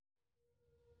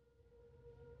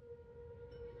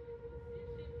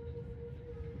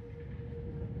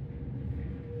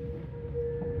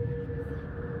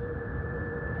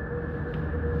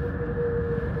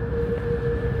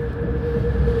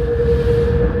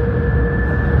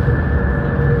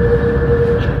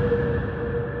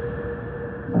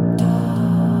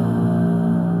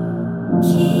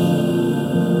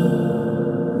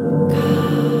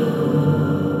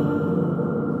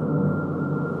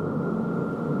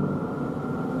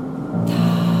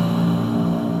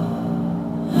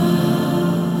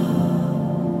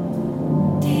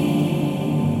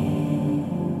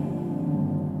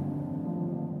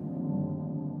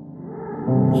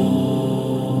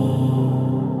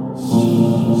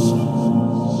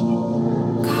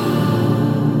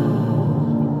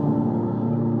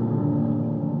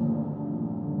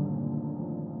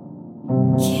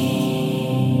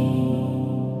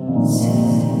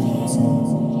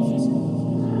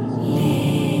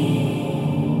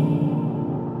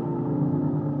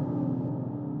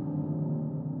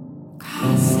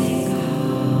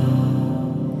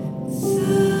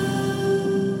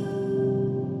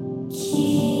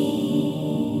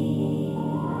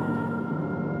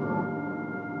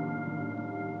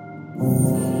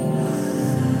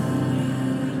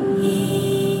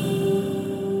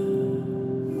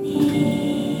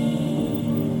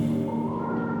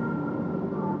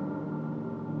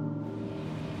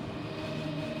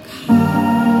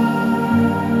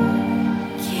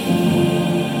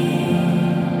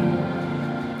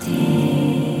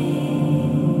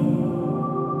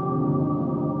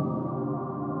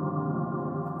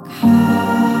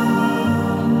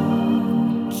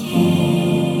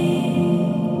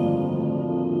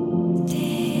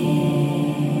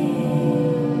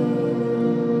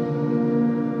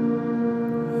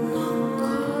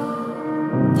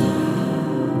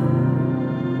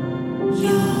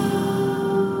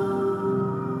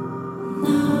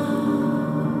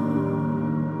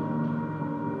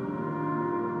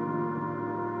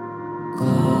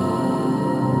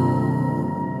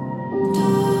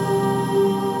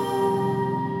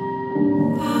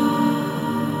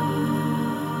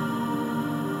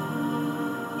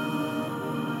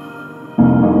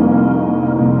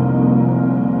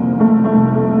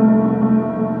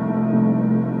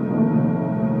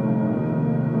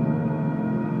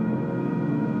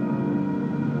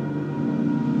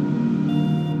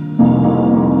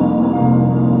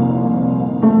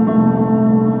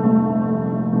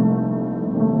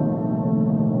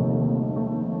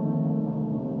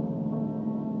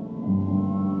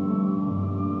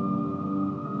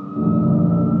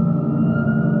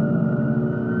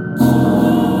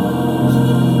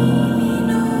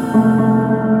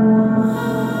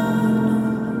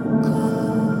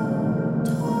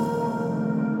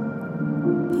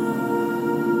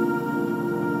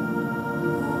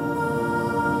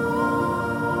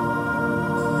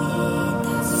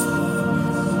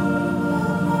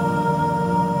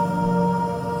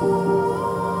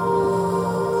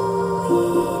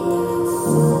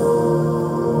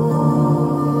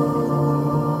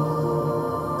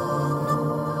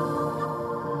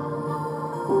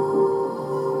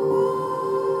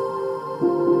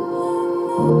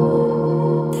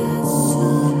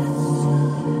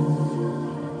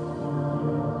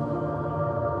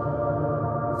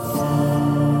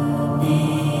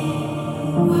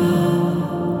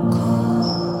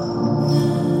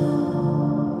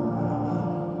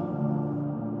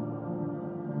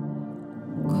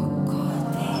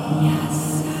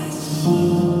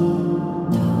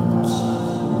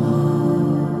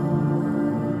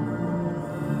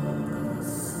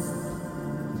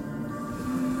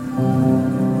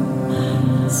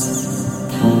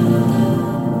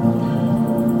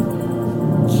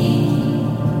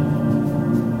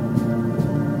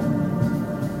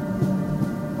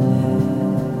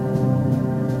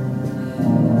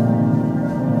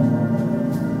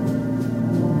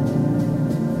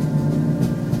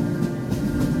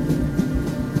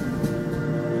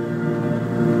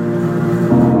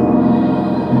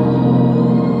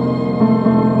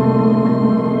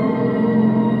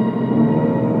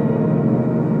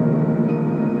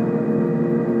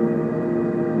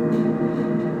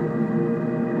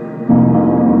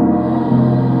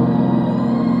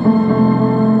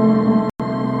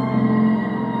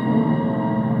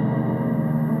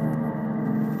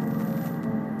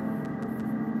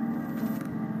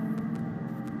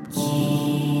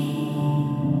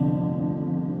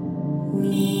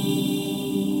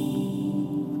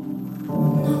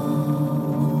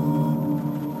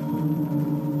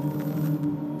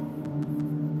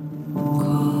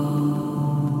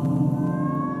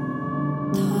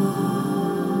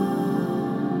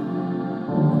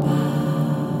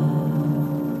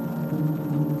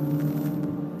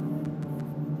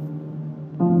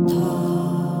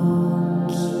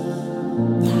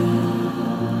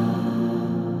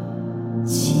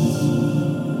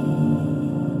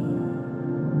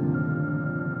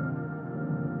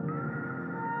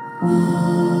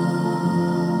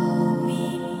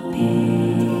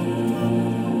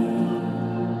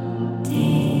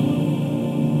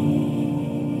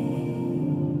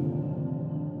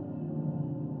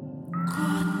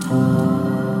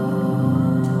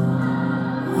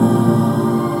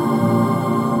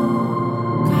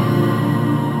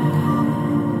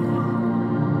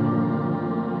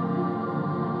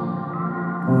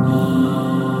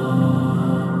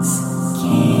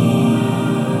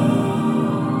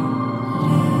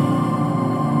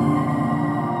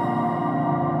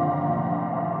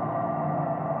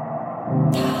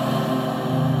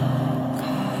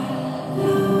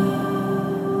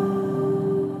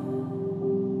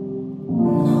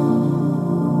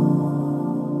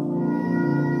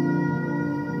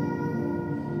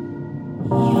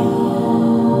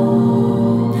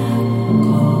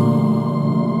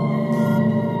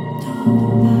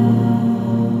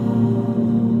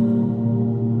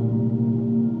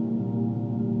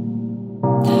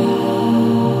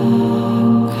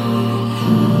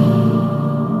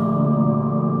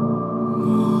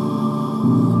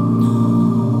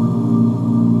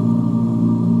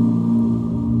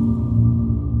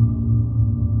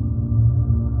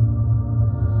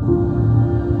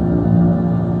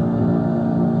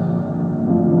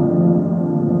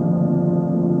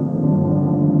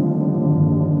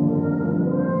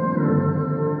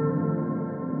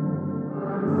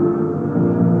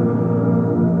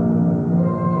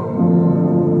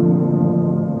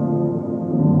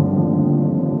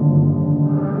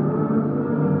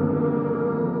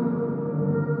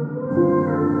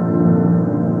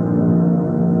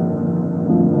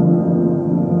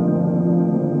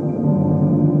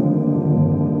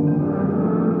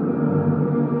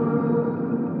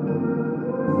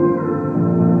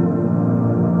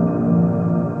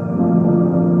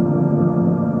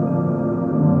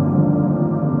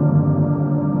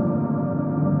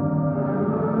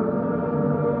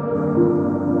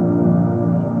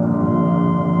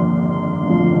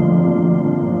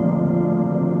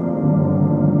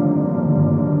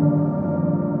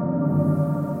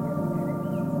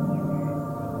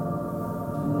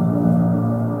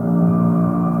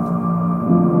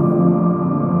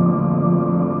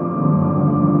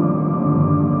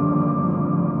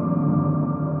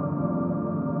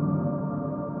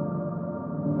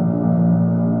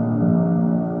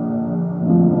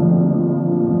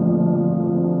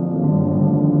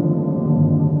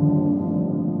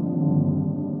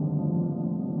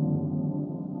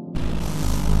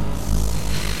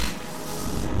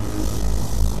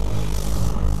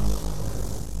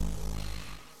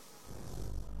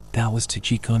That was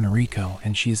Tochiko Noriko,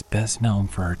 and she is best known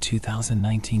for her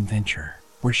 2019 venture,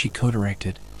 where she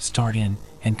co-directed, starred in,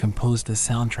 and composed the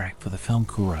soundtrack for the film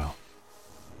Kuro.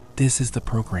 This is the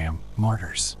program,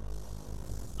 Martyrs.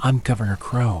 I'm Governor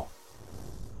Crow.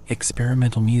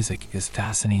 Experimental music is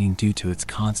fascinating due to its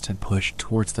constant push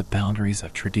towards the boundaries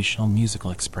of traditional musical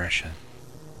expression.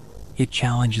 It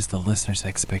challenges the listener's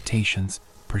expectations,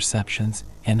 perceptions,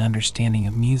 and understanding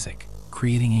of music,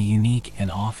 creating a unique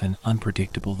and often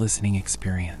unpredictable listening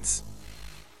experience.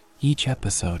 Each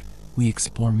episode, we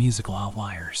explore musical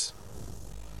outliers.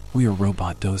 We are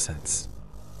robot docents.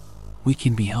 We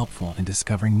can be helpful in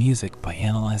discovering music by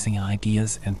analyzing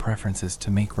ideas and preferences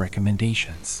to make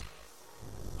recommendations.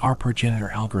 Our progenitor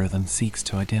algorithm seeks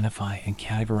to identify and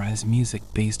categorize music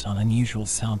based on unusual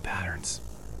sound patterns.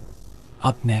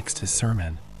 Up next is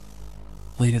Sermon.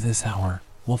 Later this hour,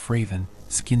 Wolf Raven,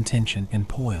 Skin Tension, and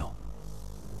Poil.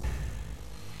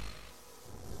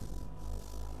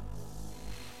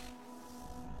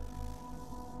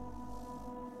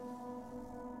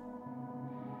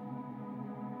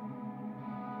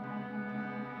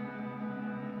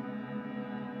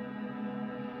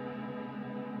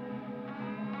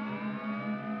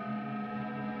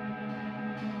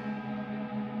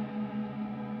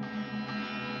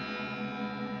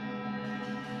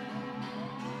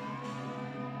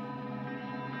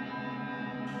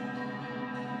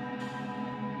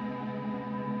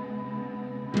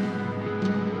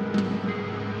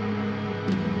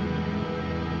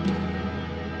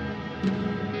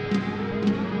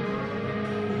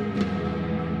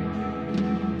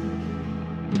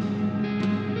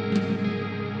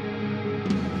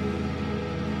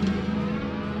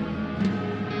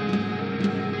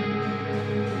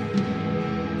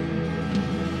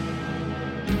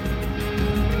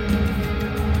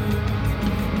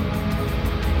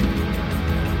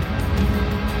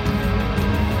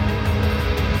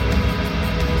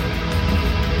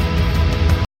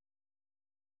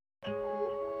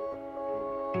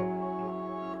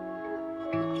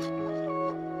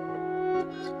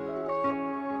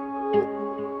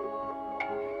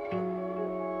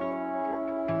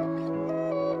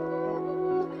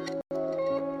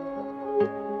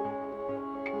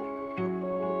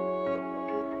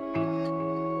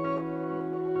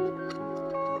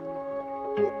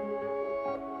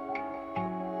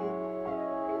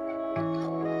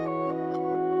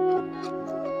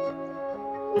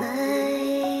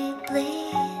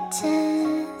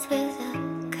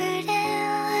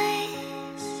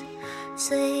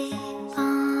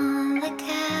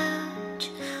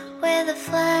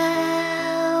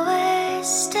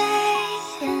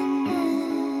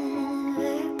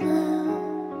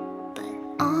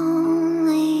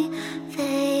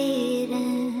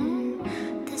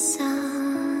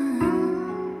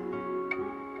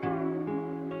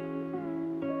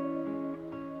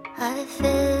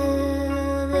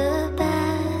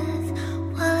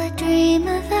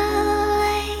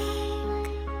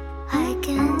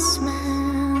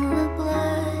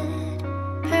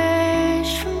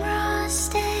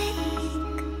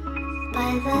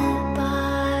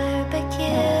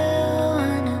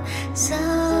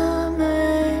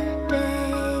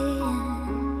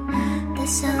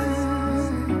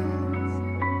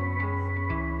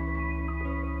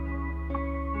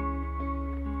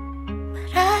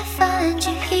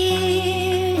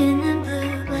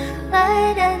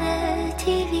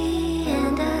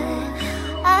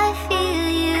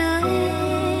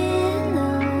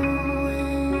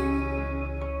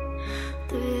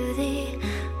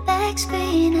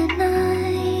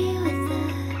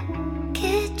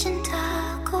 Kitchen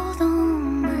towel cold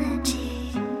on my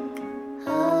cheek.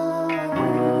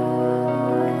 Oh.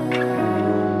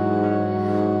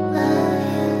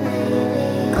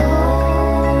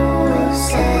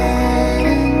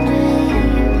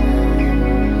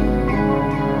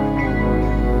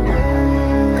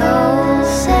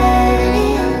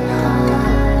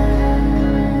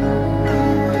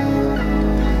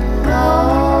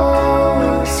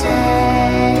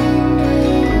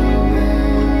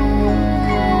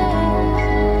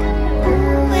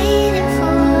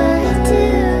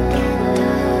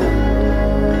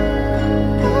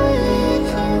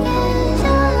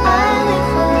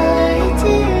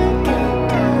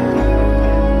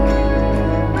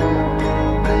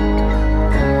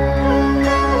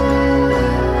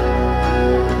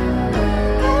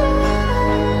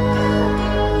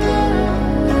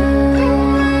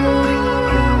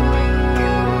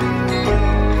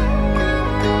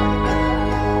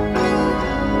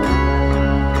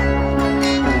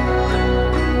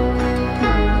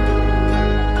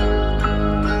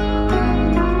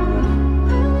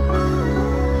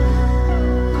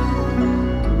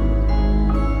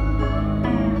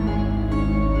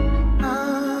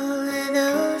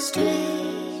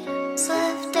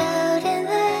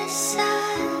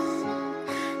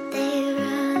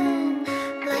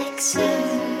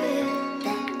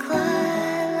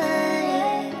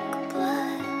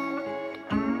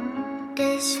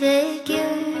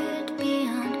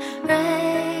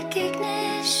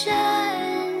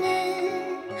 reflection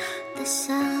in the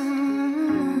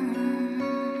sun.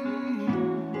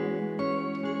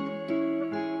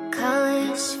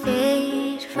 Colors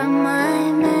fade from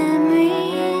my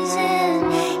memories,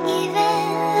 and even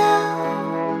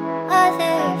though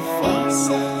other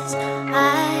faces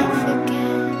I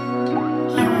forget,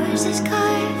 yours is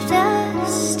carved of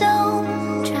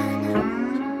stone,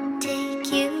 trying to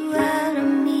take you out of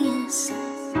me, so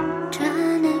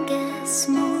trying to get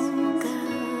smoke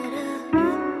out of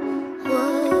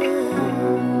wood.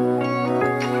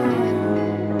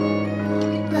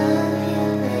 Love you,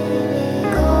 baby.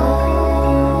 Go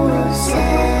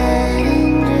set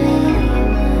and dream.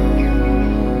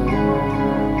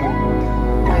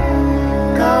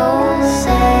 Go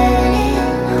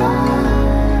setting home.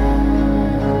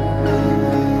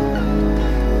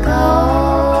 Go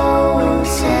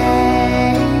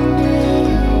setting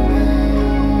dream.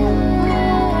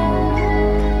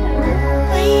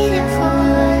 Waiting for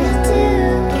it to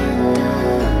get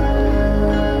dark.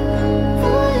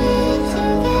 For it to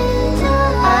get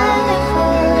dark. Waiting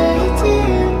for it to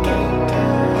get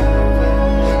dark.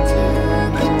 To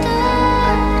get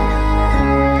dark.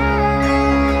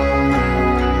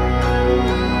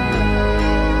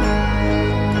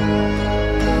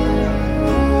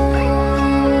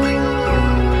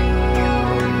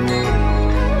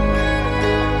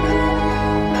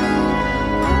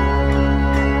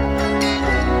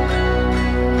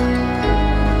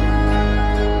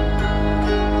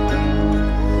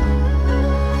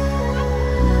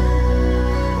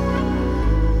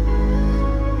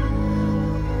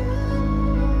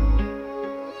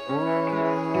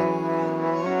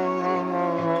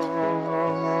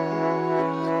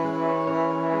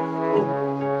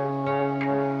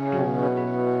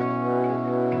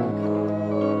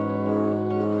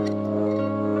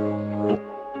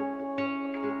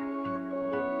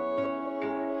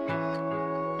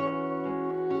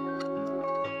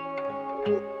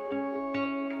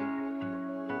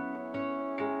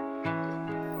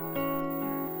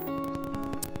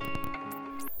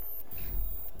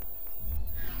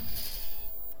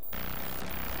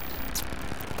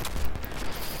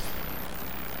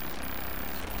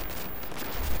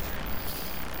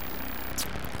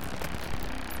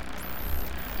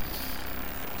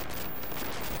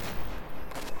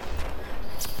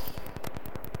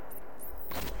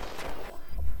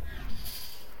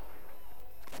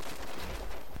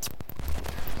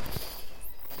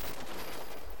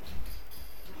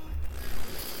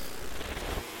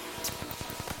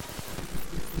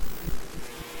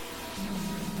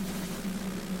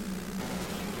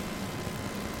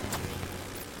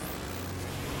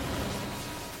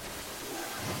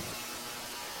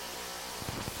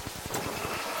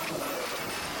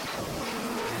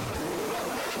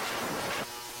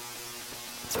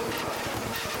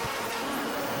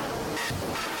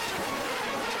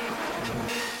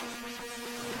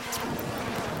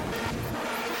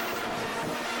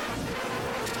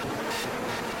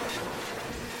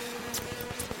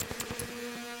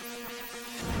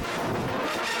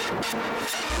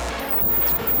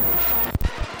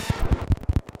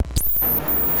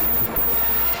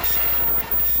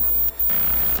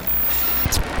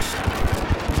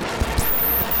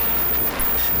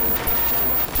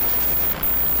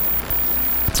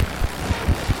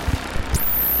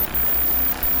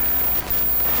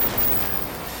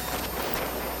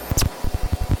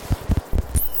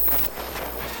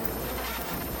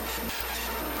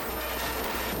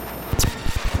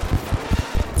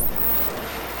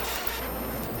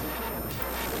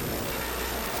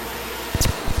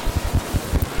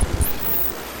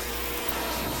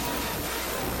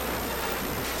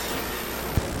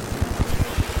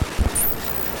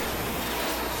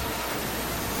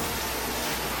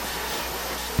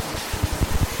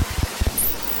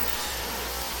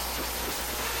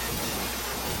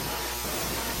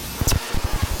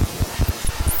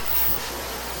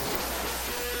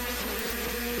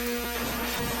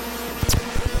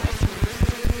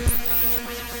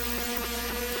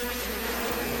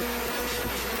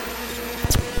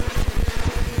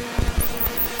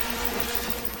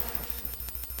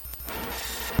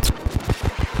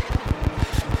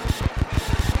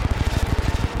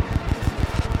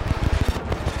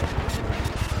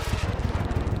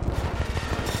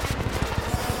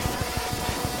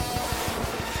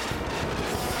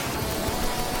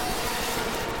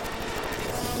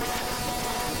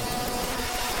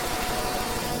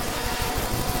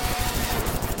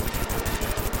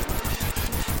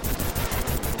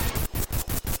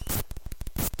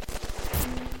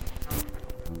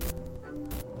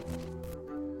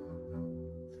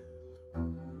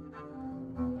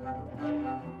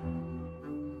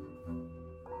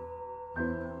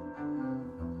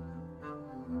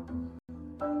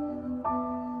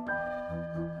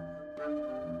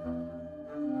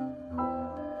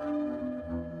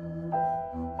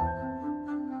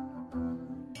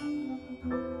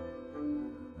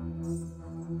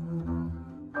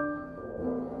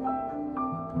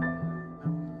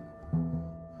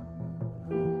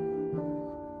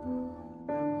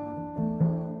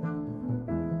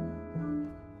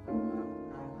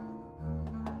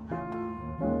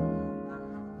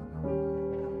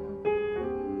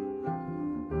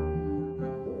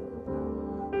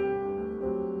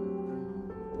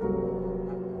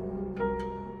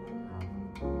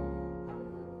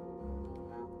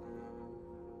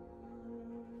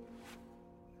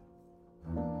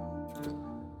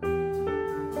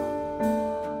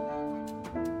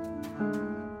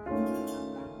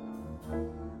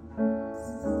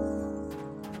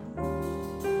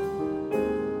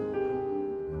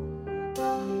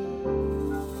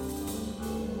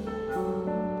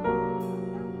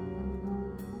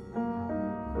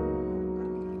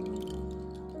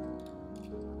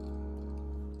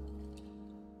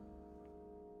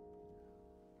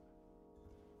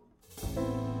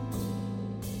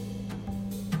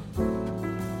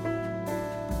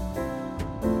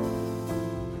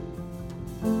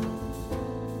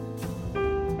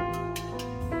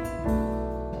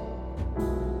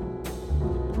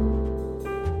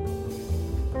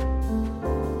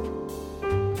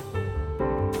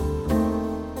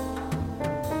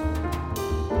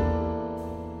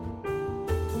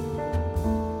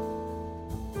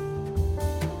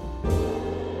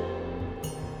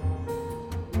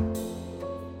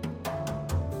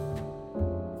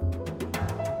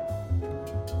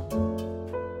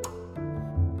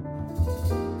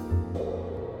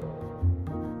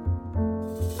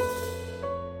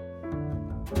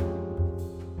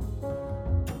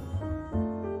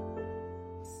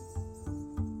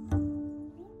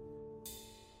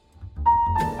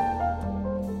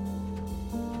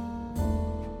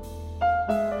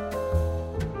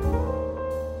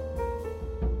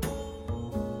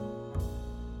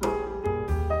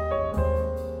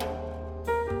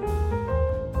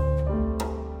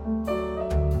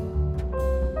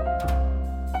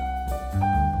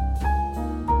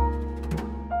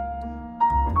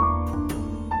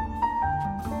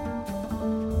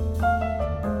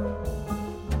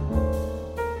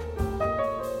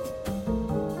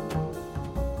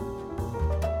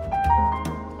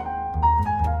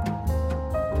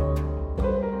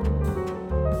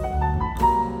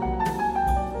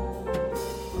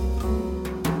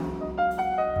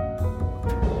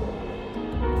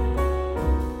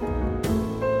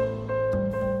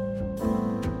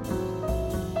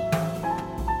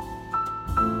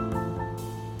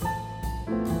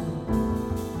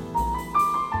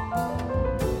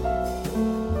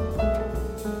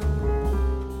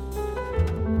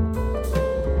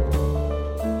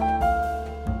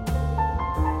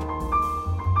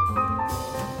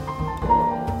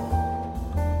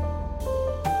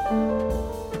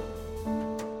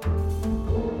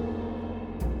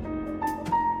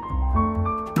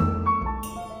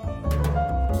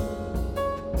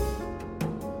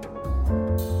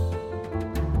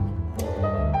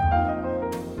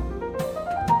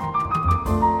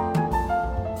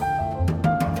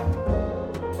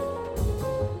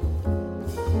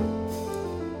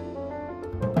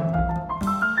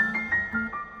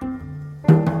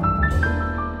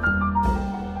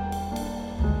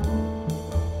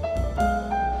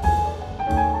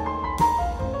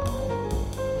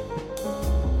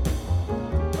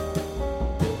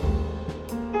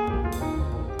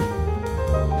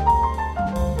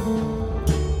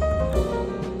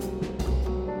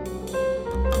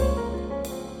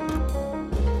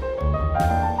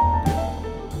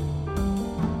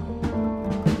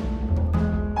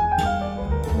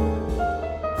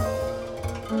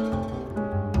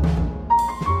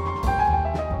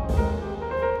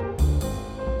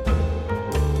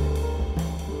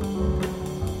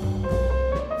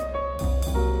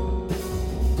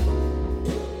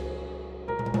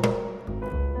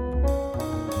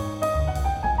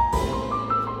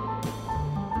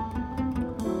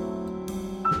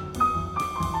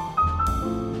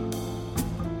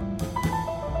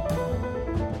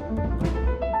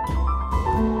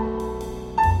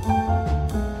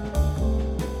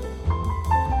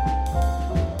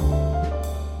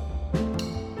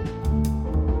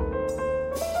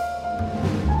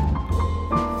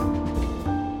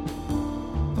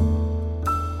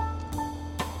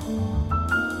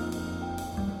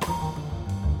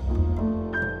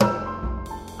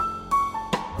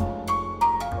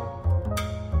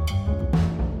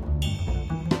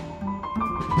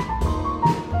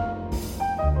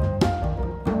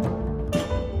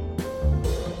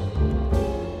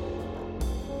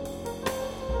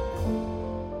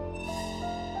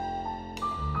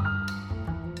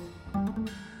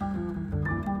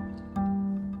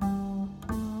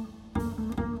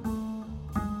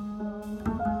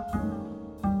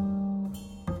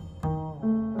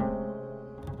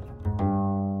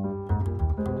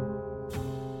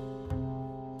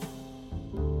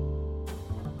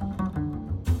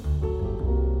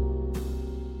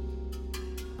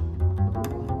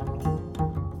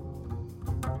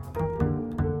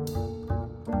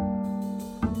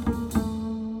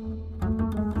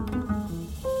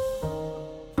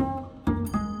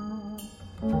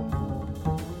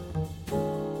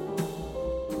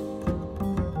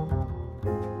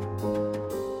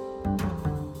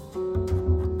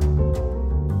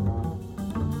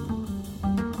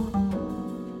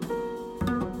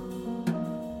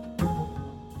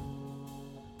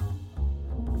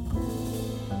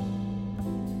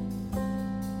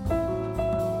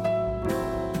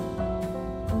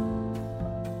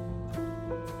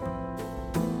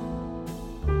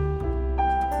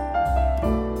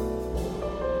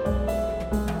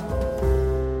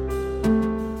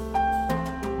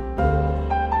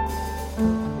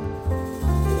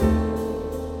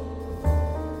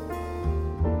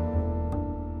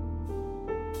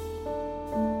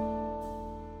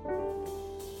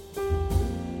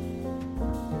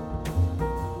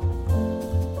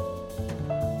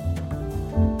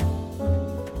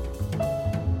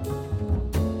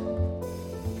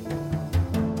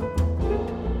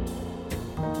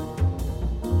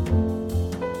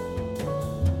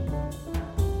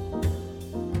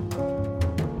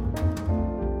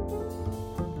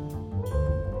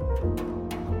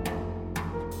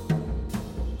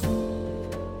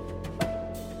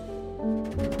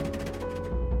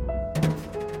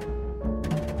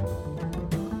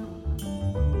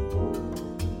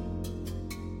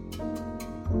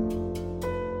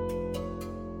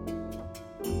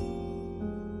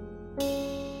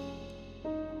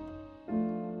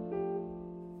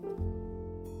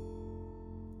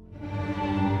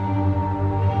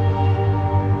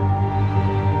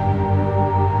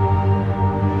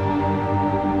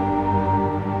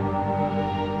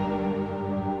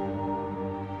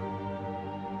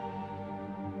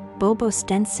 Bobo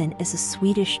Stenson is a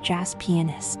Swedish jazz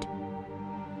pianist.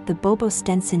 The Bobo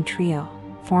Stenson Trio,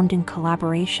 formed in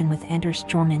collaboration with Anders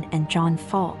Jorman and John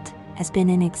Falt, has been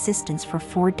in existence for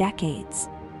 4 decades.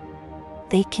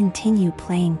 They continue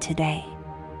playing today.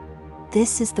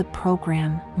 This is the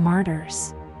program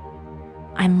Martyrs.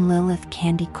 I'm Lilith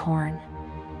Candy Corn.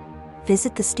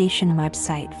 Visit the station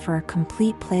website for a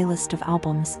complete playlist of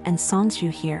albums and songs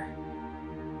you hear.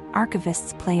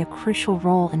 Archivists play a crucial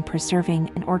role in preserving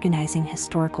and organizing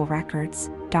historical records,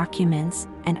 documents,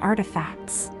 and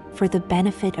artifacts for the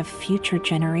benefit of future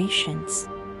generations.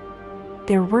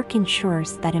 Their work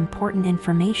ensures that important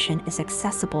information is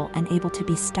accessible and able to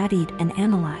be studied and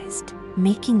analyzed,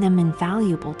 making them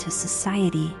invaluable to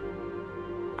society.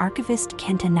 Archivist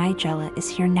Kenta Nigella is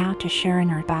here now to share in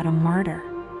our about a martyr.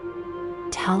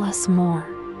 Tell us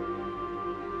more.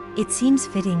 It seems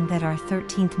fitting that our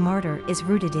 13th martyr is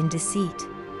rooted in deceit.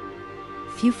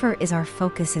 Fufur is our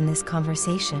focus in this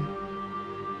conversation.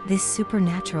 This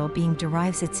supernatural being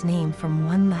derives its name from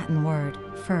one Latin word,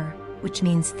 fur, which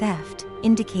means theft,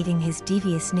 indicating his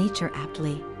devious nature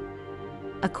aptly.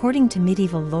 According to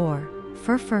medieval lore,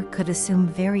 Furfur could assume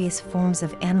various forms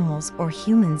of animals or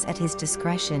humans at his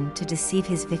discretion to deceive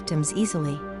his victims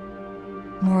easily.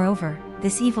 Moreover,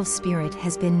 this evil spirit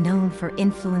has been known for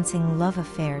influencing love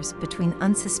affairs between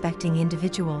unsuspecting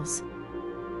individuals.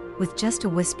 With just a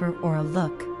whisper or a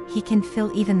look, he can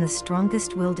fill even the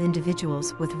strongest-willed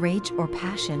individuals with rage or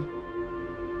passion.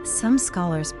 Some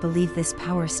scholars believe this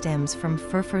power stems from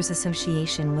Furfur's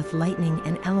association with lightning,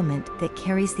 an element that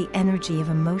carries the energy of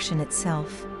emotion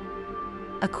itself.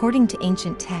 According to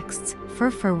ancient texts,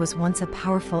 Furfur was once a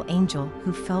powerful angel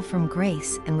who fell from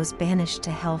grace and was banished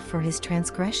to hell for his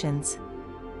transgressions.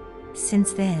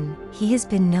 Since then, he has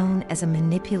been known as a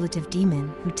manipulative demon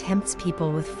who tempts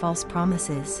people with false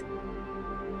promises.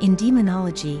 In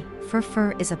demonology,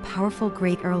 Furfur is a powerful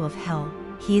great earl of hell.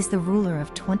 He is the ruler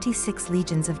of 26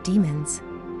 legions of demons.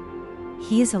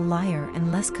 He is a liar and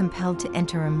less compelled to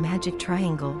enter a magic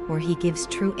triangle where he gives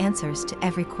true answers to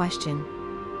every question.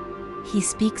 He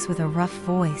speaks with a rough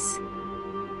voice.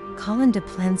 Colin de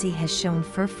Planzy has shown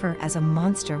Furfur as a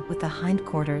monster with the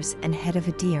hindquarters and head of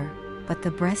a deer, but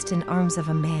the breast and arms of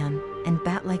a man, and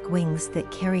bat-like wings that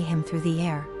carry him through the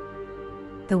air.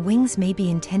 The wings may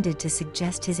be intended to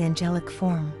suggest his angelic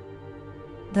form.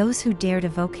 Those who dared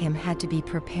evoke him had to be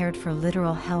prepared for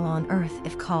literal hell on earth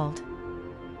if called.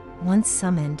 Once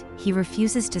summoned, he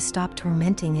refuses to stop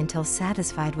tormenting until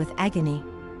satisfied with agony.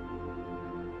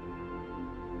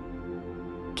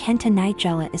 Kenta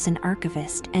Nigella is an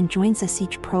archivist and joins us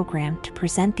each program to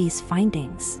present these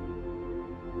findings.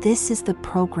 This is the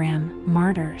program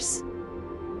Martyrs.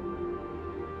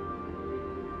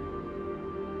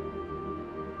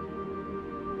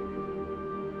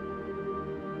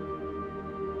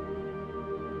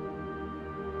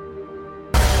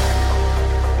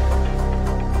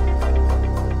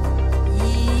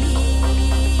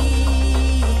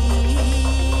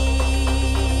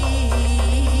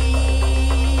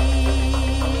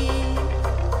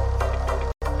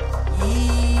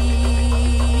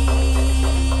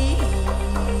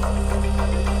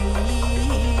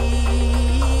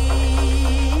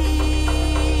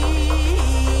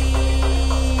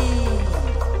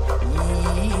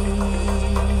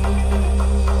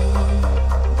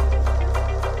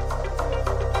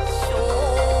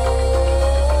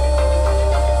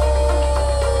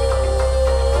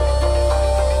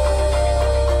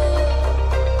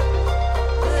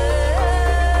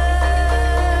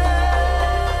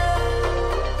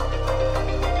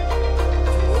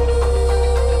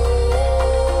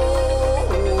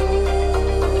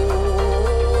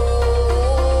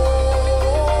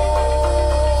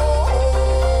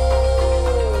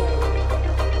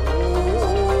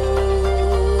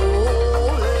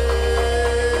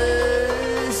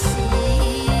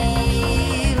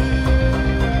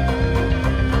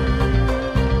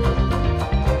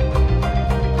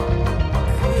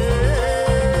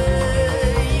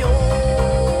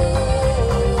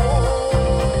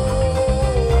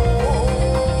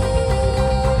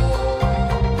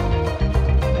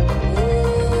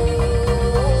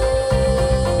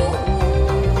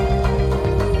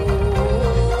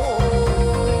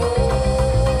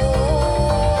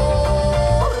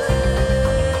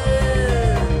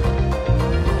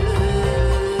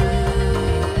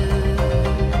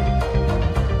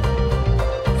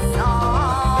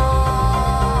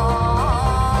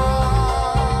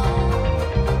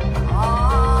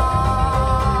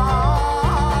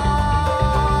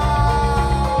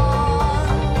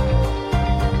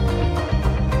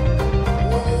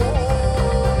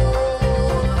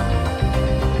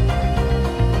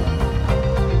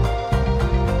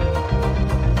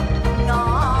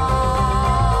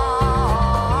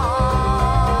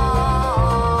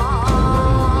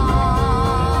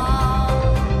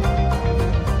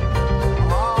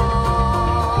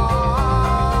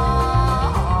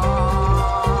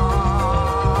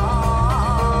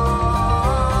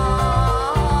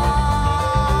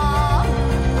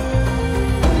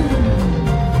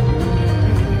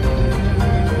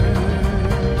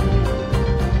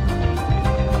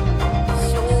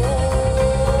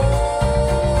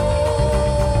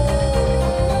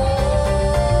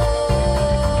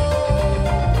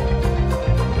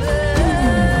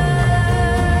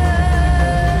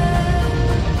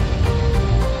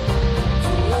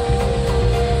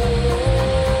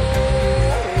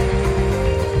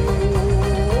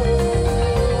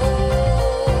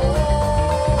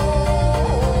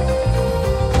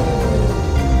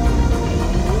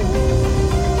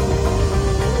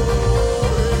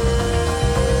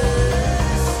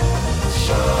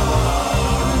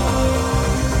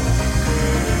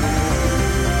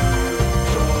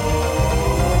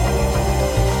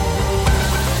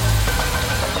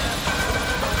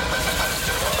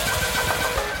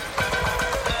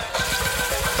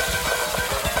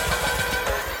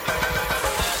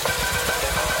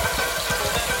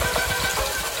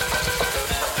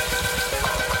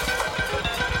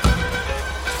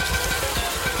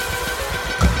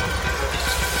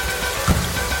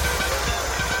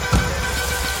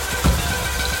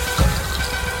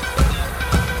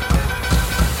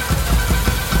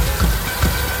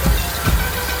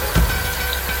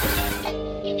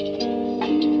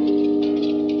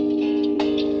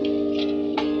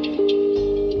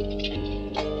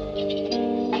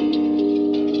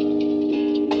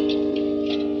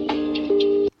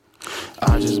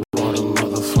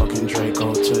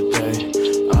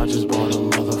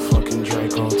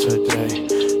 today.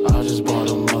 I just bought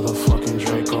a motherfucking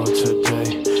Draco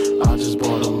today. I just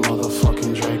bought a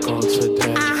motherfucking Draco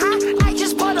today. I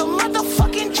just bought a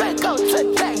motherfucking Draco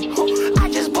today. I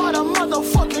just bought a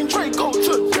motherfucking Draco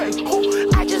today.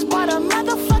 I just bought a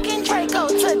motherfucking Draco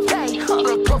today.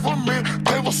 The government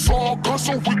gave us all guns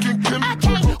so we can kill each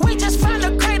other. We just found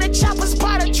a crate of choppers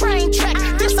by the train track.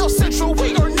 This so central,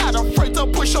 we are not afraid to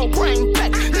push your brain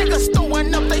back. Niggas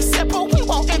throwing up they set, but we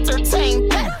won't entertain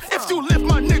that. If you lift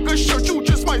my nigga shirt, you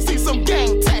just might see some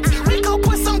gang tats. We gon'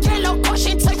 put some yellow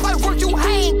caution tape right where you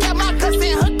hang. Got my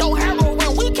cousin hooked on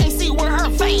heroin, we can't see where her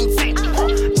veins at.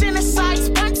 Genocide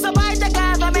sponsored by the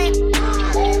government.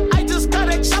 I just got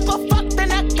a chopper, fuck the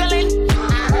knuckling.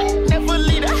 Never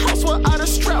leave the house without a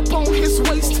strap on his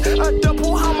waist. A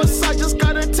double homicide just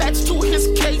got attached to his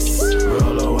case.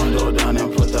 Roll the window down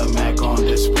and put the Mac on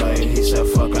display. He said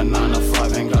fuck a 9 to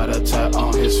 5 and got a tat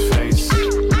on his face. I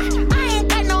ain't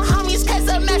got no homies cause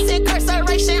of mass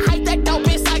incarceration. Hide that dope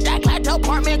inside that clad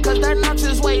apartment cause they're not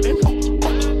just waiting.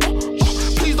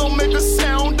 Please don't make a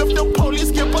sound if the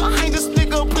police get behind this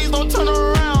nigga. Please don't turn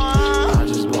around. I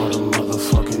just bought a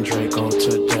motherfucking Draco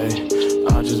today.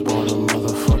 I just bought a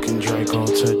motherfucking Draco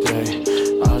today.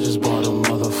 I just bought a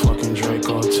motherfucking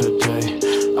Draco today.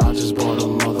 I just bought a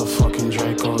motherfucking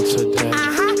Draco today.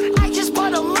 I just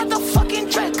bought a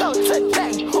motherfucking Draco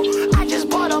today. I just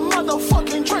bought a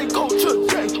motherfucking Draco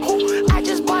today. I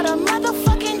just bought a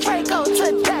motherfucking Draco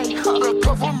today. The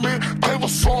government gave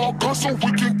us all guns so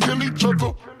we can kill each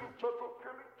other.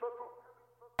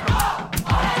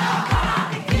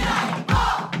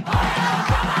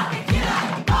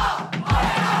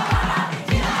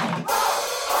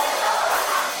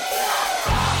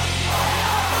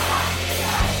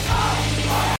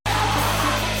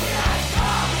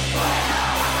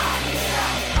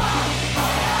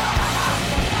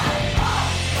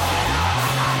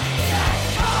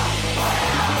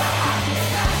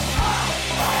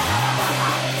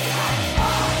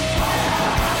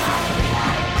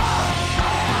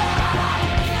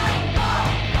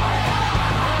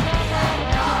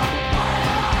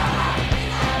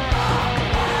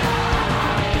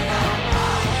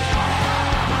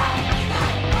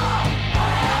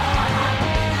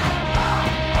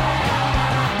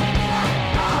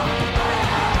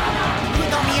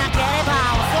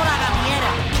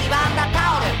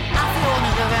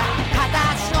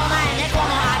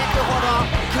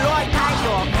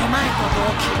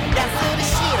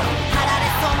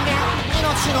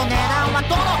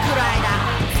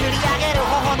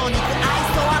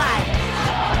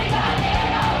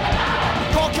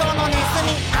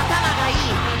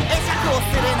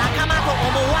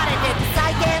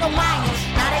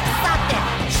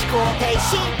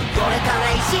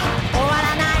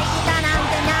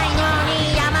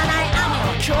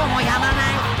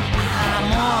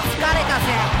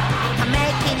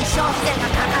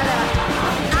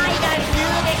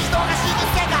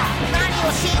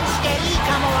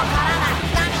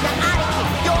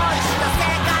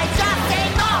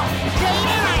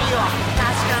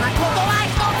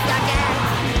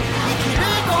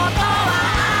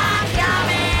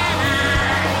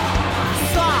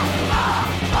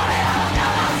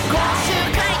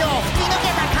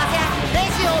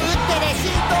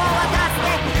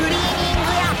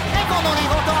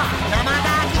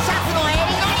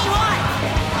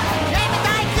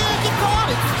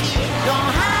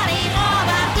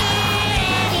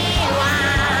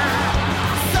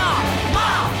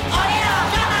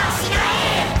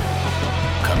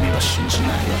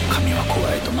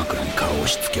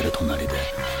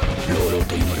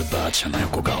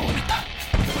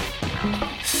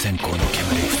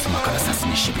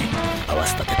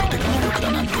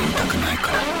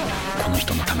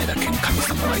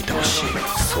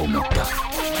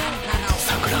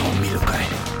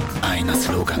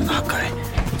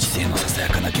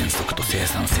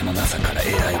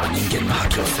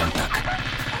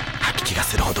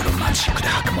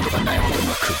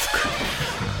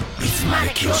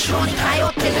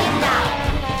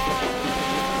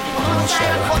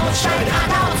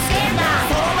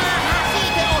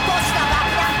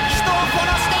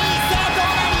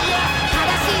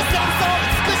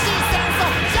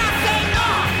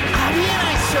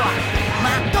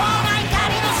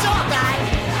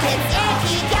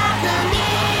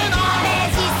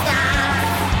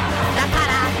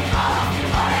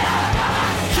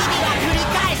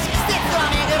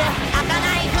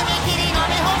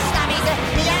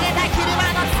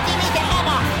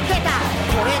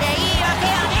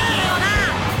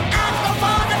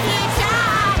 For the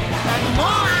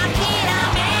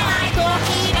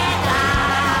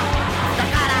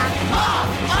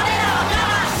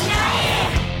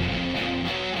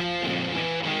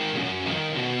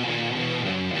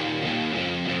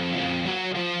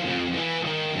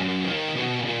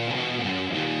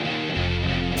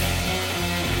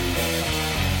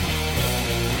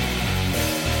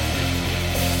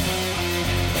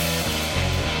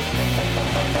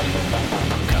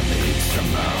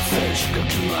静止が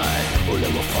嫌い俺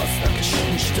はファスだけ信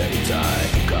じていた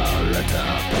い行かれた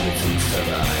プリズム世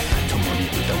代共に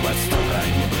歌わず互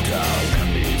いに歌う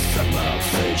神様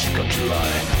静止が嫌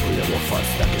い俺はファ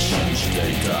スだけ信じて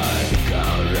いたい行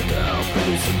かれたプ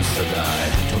リズム世代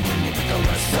共に歌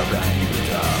わず互いに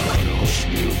歌うこの星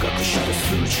留学して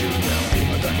数十年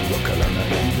未だにわからな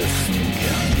いんです人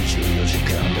間24時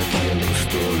間で消えるス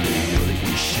トーリーより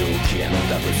一生消えの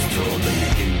ダブルストーリ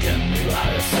ー人間には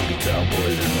早すぎた覚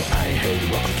えるのI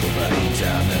hate は言葉インタ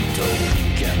ーネット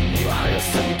人間には早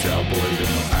すぎた覚える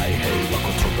のI hate は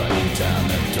言葉インター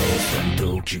ネット戦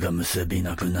闘機がむせび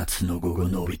なく夏の午後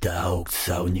伸びた青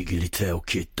草を握り手を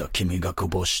切った君がこ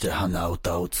ぼして鼻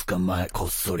歌を捕まえこっ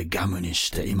そりガムに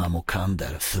して今も噛んで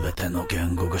る全ての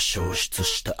言語が消失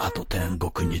した後天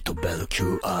国に飛べる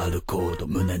QR コード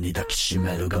胸に抱きし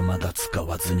めるがまだ使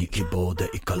わずに希望で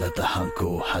行かれたハン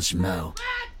コを始め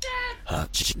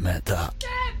た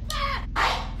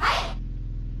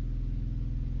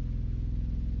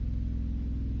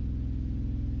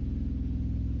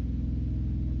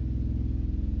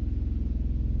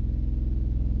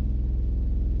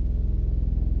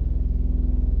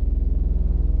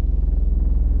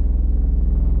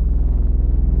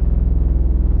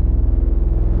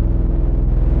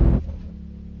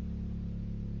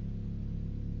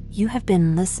You have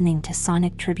been listening to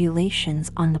Sonic Tribulations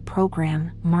on the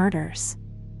program Martyrs.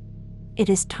 It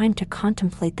is time to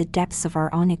contemplate the depths of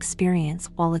our own experience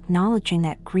while acknowledging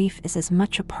that grief is as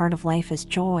much a part of life as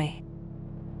joy.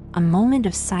 A moment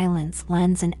of silence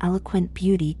lends an eloquent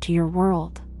beauty to your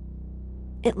world.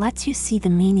 It lets you see the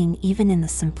meaning even in the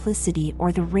simplicity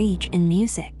or the rage in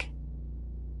music.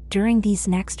 During these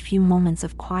next few moments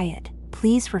of quiet,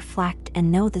 please reflect and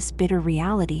know this bitter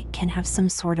reality can have some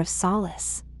sort of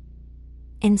solace.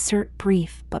 Insert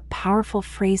brief but powerful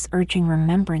phrase urging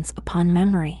remembrance upon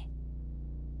memory.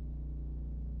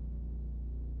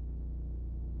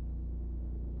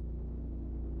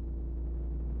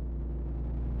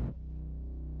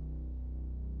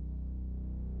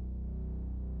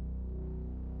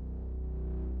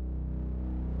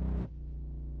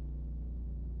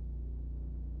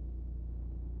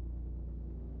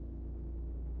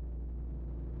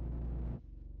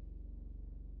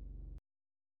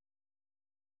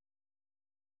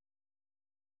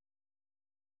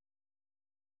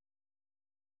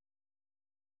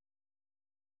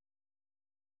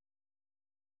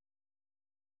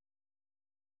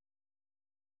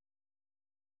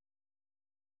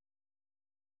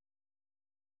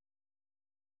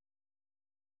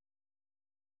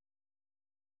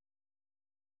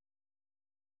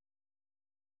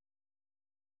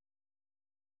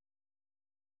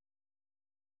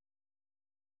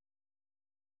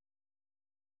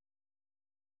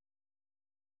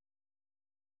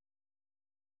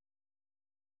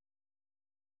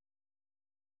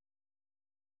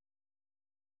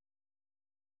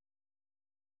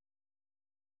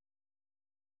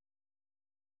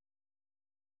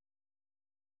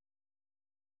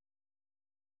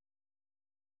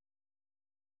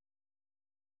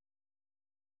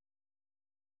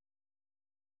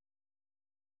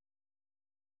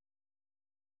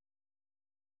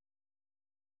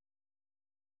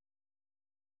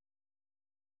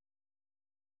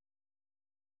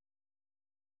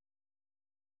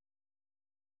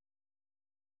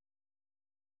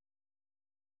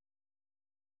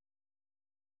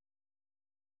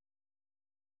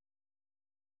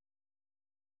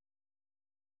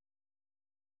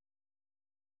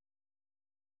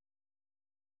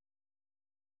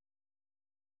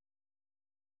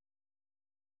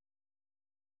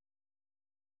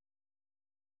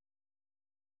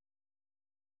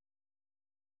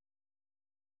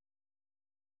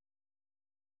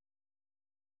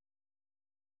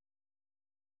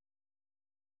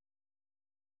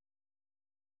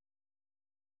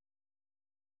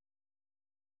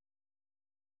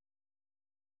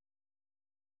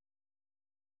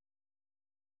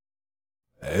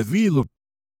 Evil.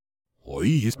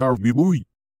 Hoy is Barbie Boy.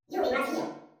 You'll be right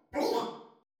here. Believe it.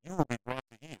 You'll be right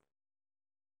here.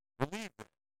 Believe it.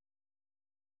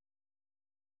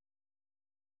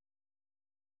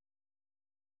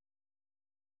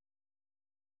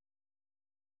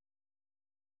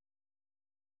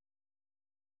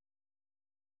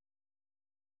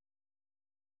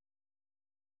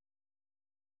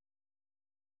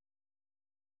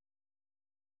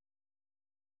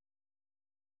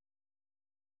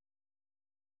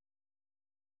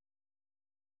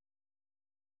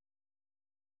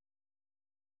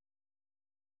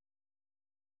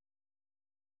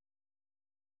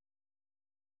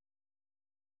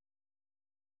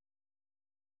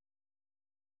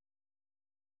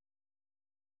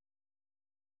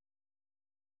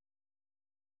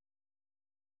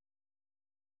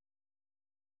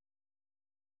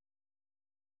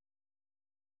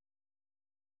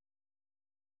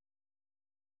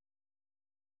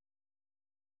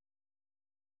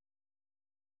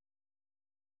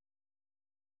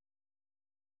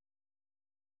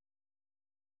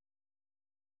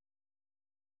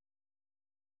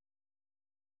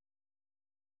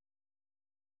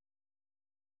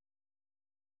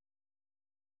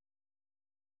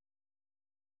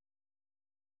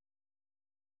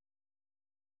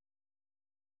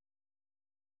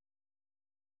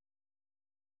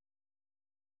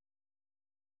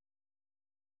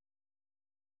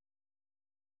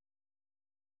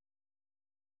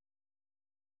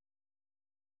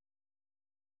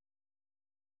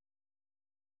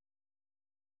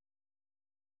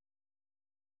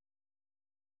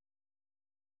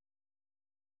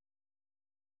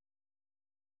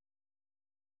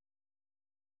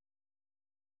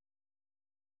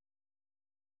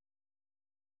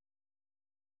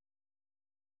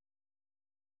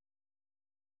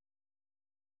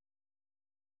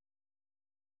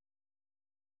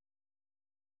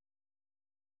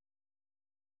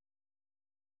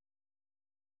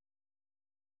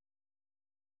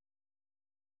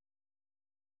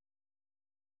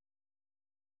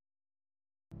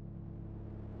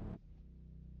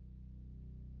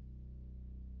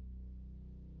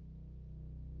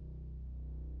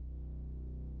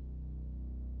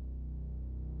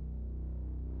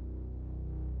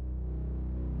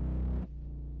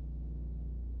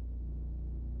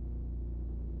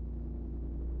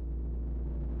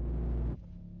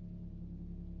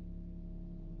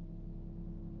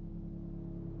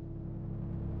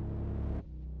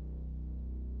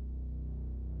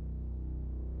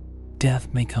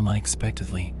 Death may come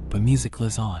unexpectedly, but music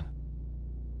lives on.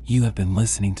 You have been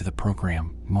listening to the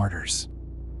program, Martyrs.